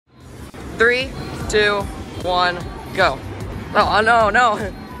3, 2, 1, go. Oh,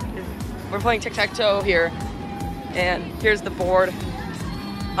 no. We're playing Tic-Tac-Toe here. And here's the board.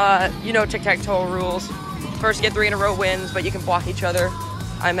 You know Tic-Tac-Toe rules. First get 3 in a row wins, but you can block each other.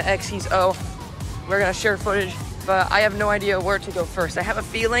 I'm X, he's O. We're gonna share footage, but I have no idea where to go first. I have a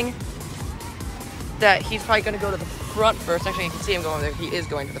feeling that he's probably gonna go to the front first. Actually, you can see him going there. He is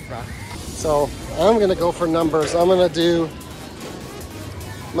going to the front. So I'm gonna go for numbers. I'm gonna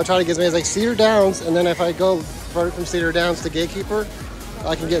try to get as many as like Cedar Downs, and then if I go from Cedar Downs to Gatekeeper,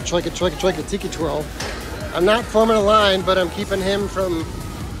 I can get Troika, Tiki Twirl. I'm not forming a line, but I'm keeping him from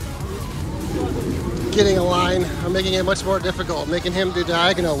getting a line. I'm making it much more difficult, making him do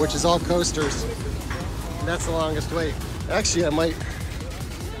diagonal, which is all coasters. And that's the longest wait. Actually, I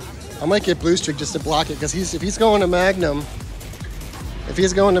might get Blue Streak just to block it, because if he's going to Magnum,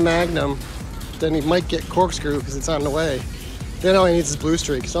 then he might get Corkscrew because it's on the way. Then all he needs is Blue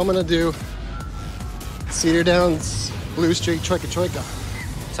Streak. So I'm gonna do Cedar Downs, Blue Streak, Troika.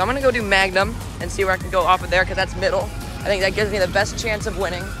 So I'm gonna go do Magnum and see where I can go off of there, because that's middle. I think that gives me the best chance of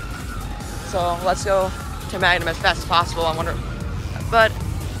winning. So let's go to Magnum as fast as possible. I wonder, but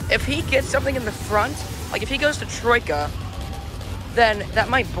if he gets something in the front, like if he goes to Troika, then that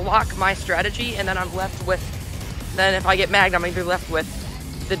might block my strategy, and then I'm left with, then if I get Magnum, I'm either left with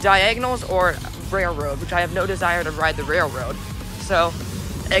the diagonals or railroad, which I have no desire to ride the railroad. So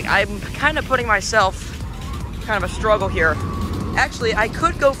I'm kind of putting myself kind of a struggle here. Actually, I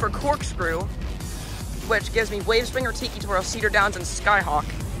could go for Corkscrew, which gives me Wave Swinger, Tiki Twirl, Cedar Downs, and Skyhawk.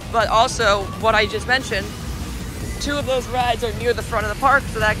 But also, what I just mentioned, 2 of those rides are near the front of the park,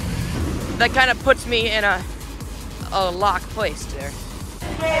 so that kind of puts me in a locked place there.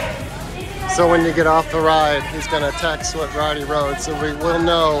 So when you get off the ride, he's gonna text what ride he rode, so we'll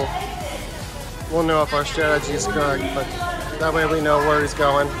know if our strategy is correct, but that way we know where he's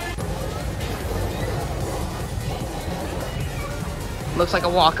going. Looks like a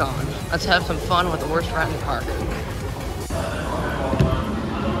walk-on. Let's have some fun with the worst ride in the park.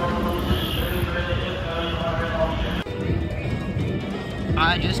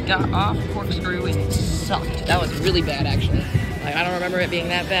 I just got off Corkscrew. It sucked. That was really bad, actually. Like, I don't remember it being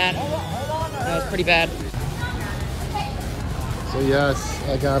that bad. That was pretty bad. So yes,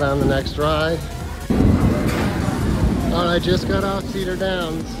 I got on the next ride. And I just got off Cedar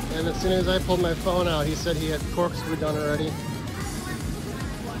Downs, and as soon as I pulled my phone out, he said he had Corkscrew done already.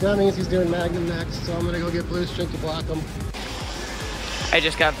 That means he's doing Magnum next, so I'm gonna go get Blue Streak to block him. I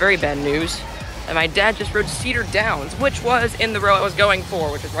just got very bad news. And my dad just rode Cedar Downs, which was in the row I was going for,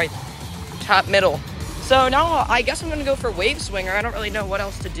 which is right top middle. So now I guess I'm gonna go for Wave Swinger. I don't really know what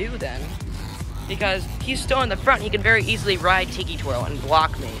else to do then, because he's still in the front. He can very easily ride Tiki Twirl and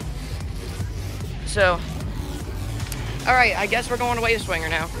block me. So, all right, I guess we're going to Wave Swinger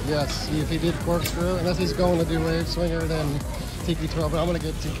now. Yes, see if he did Corkscrew, unless he's going to do Wave Swinger, then Tiki Twirl, but I'm gonna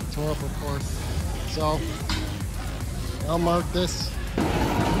get Tiki Twirl for fourth. So, I'll mark this.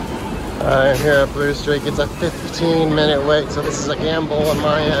 Alright, here at Blue Streak, it's a 15-minute wait, so this is a gamble on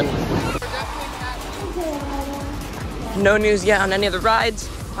my end. No news yet on any of the rides.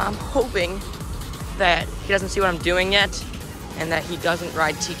 I'm hoping that he doesn't see what I'm doing yet, and that he doesn't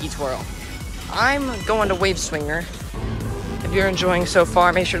ride Tiki Twirl. I'm going to Wave Swinger. If you're enjoying so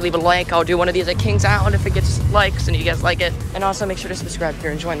far, make sure to leave a like. I'll do one of these at Kings Island if it gets likes and you guys like it. And also make sure to subscribe if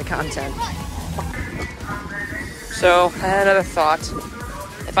you're enjoying the content. So, I had another thought.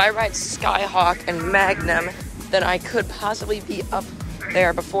 If I ride Skyhawk and Magnum, then I could possibly be up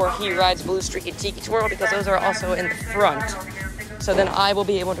there before he rides Blue Streak and Tiki Twirl, because those are also in the front. So then I will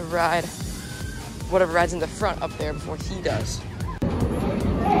be able to ride whatever rides in the front up there before he does.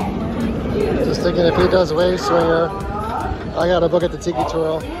 Just thinking, if he does Wave Swinger, I gotta book at the Tiki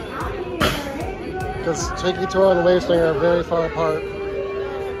Twirl, because Tiki Twirl and Wave Swinger are very far apart.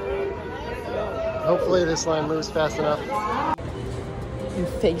 Hopefully this line moves fast enough. I'm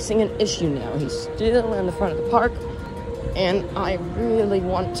facing an issue now. He's still in the front of the park, and I really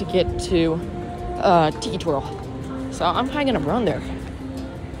want to get to Tiki Twirl. So I'm probably gonna run there,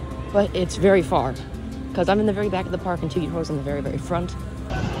 but it's very far, because I'm in the very back of the park and Tiki Twirl's in the very, very front.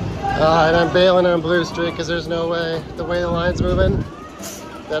 And I'm bailing on Blue Streak, because there's no way, the way the line's moving,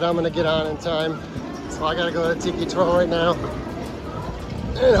 that I'm gonna get on in time. So I gotta go to Tiki Twirl right now,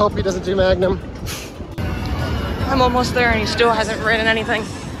 and hope he doesn't do Magnum. I'm almost there and he still hasn't ridden anything.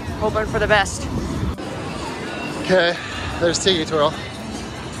 Hoping for the best. Okay, there's Tiki Twirl.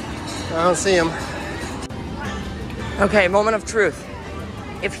 I don't see him. Okay, moment of truth.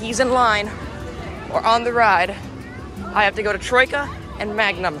 If he's in line or on the ride, I have to go to Troika and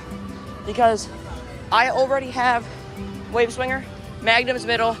Magnum, because I already have Wave Swinger, Magnum's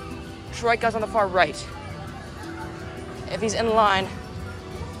middle, Troika's on the far right. If he's in line,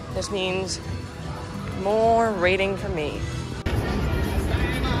 this means more rating for me.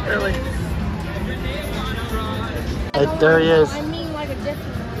 Really? There he is. I mean like a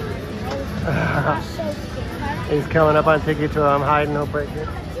different one. I'm so scared. He's coming up on Tic-Tac-Toe. I'm hiding, no breaking.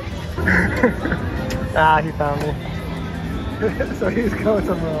 Ah, he found me. So he's going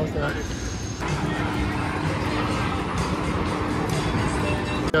somewhere else now.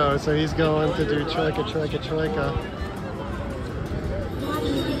 No, so he's going to do Troika.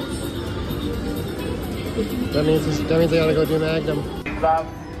 That means I gotta go do Magnum.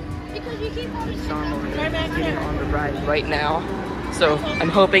 Because you keep on Getting on the ride right now. So I'm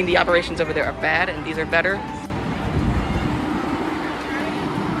hoping the operations over there are bad and these are better.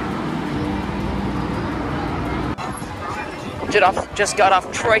 Just got off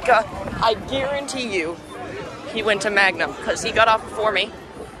Troika. I guarantee you he went to Magnum because he got off before me,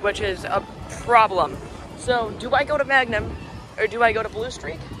 which is a problem. So do I go to Magnum or do I go to Blue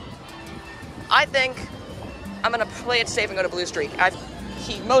Streak? I think I'm gonna play it safe and go to Blue Streak.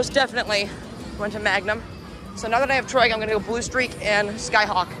 He most definitely went to Magnum. So now that I have Troika, I'm gonna go Blue Streak and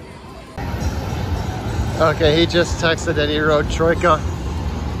Skyhawk. Okay, he just texted that he rode Troika.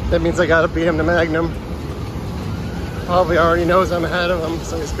 That means I gotta beat him to Magnum. Probably already knows I'm ahead of him,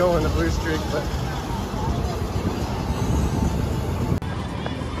 so he's going to Blue Streak, but...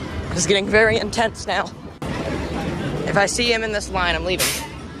 It's getting very intense now. If I see him in this line, I'm leaving.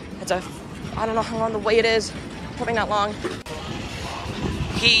 I don't know how long the wait is. Probably not long.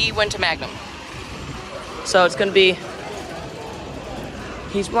 He went to Magnum. So it's gonna be,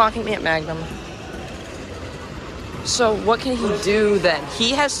 he's blocking me at Magnum. So what can he do then?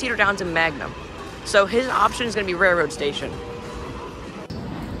 He has Cedar Downs and Magnum. So his option is gonna be Railroad Station.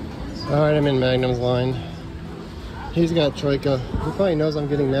 All right, I'm in Magnum's line. He's got Troika. He probably knows I'm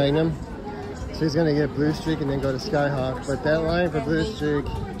getting Magnum. So he's gonna get Blue Streak and then go to Skyhawk. But that line for Blue Streak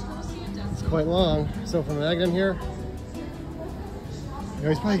is quite long. So from Magnum here,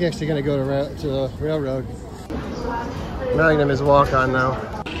 he's probably actually gonna go to the Railroad. Magnum is walk on now.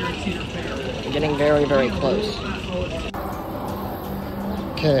 I'm getting very, very close.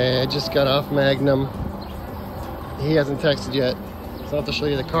 Okay, I just got off Magnum. He hasn't texted yet, so I'll have to show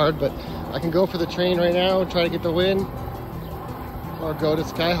you the card, but I can go for the train right now, try to get the win, or go to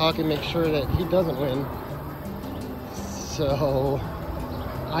Skyhawk and make sure that he doesn't win. So,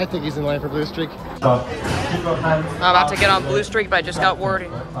 I think he's in line for Blue Streak. I'm about to get on Blue Streak, but I just got word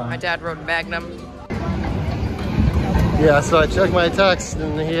my dad rode Magnum. Yeah, so I checked my text,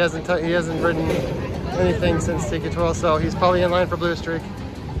 and he hasn't written anything since Tic-Tac-Toe, so he's probably in line for Blue Streak.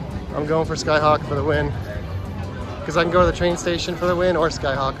 I'm going for Skyhawk for the win, because I can go to the train station for the win or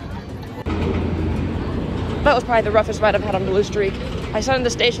Skyhawk. That was probably the roughest ride I've had on Blue Streak. I saw in the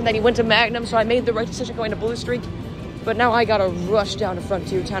station that he went to Magnum, so I made the right decision going to Blue Streak. But now I gotta rush down to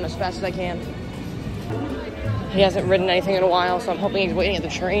Frontier Town as fast as I can. He hasn't ridden anything in a while, so I'm hoping he's waiting at the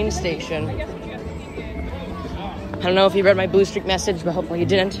train station. I don't know if he read my Blue Streak message, but hopefully he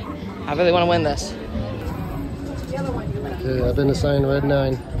didn't. I really want to win this. Okay, I've been assigned Red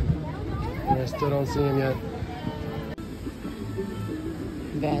 9. And I still don't see him yet.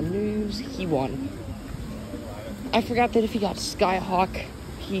 Bad news, he won. I forgot that if he got Skyhawk,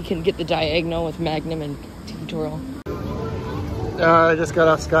 he can get the diagonal with Magnum and Tic-Tac-Toe. I just got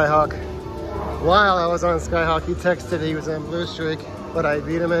off Skyhawk. While I was on Skyhawk, he texted he was on Blue Streak, but I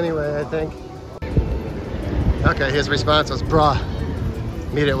beat him anyway, I think. Okay, his response was, "Bruh,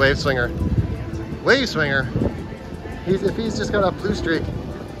 meet at Wave Swinger." Wave Swinger? If he's just got off Blue Streak.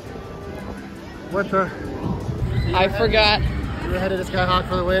 What the? I forgot. You headed to Skyhawk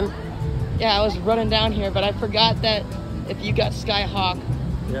for the win? Yeah, I was running down here, but I forgot that if you got Skyhawk,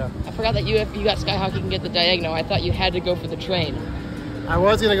 yeah. I forgot that if you got Skyhawk, you can get the diagonal. I thought you had to go for the train. I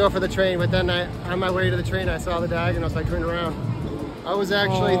was gonna go for the train, but then on my way to the train, I saw the diagonal, so I turned around. I was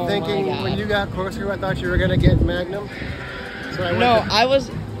actually thinking when you got corkscrew, I thought you were gonna get Magnum. So I went I was,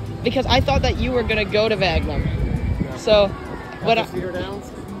 because I thought that you were gonna go to Magnum. No. So, when Cedar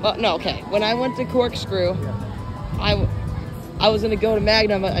Downs? Well, no, okay. When I went to Corkscrew, I was gonna go to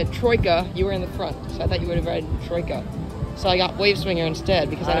Magnum at Troika. You were in the front, so I thought you would have ridden Troika. So I got Wave Swinger instead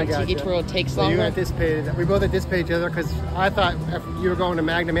because I know Tic-Tac-Toe takes longer. You anticipated. We both anticipated each other because I thought you were going to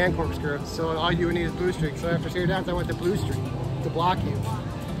Magnum and Corkscrew, so all you would need is Blue Streak. So after Cedar Downs, I went to Blue Streak to block you.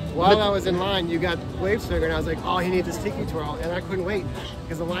 While I was in line, you got Wave Swinger, and I was like, oh, he needs his Tic-Tac-Toe, and I couldn't wait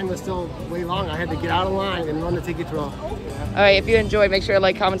because the line was still way long. I had to get out of line and run the Tic-Tac-Toe. All right, if you enjoyed, make sure to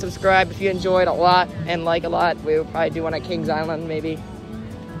like, comment, subscribe. If you enjoyed a lot and like a lot, we'll probably do one at Kings Island, maybe.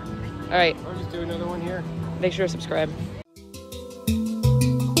 All right. Or just do another one here. Make sure to subscribe.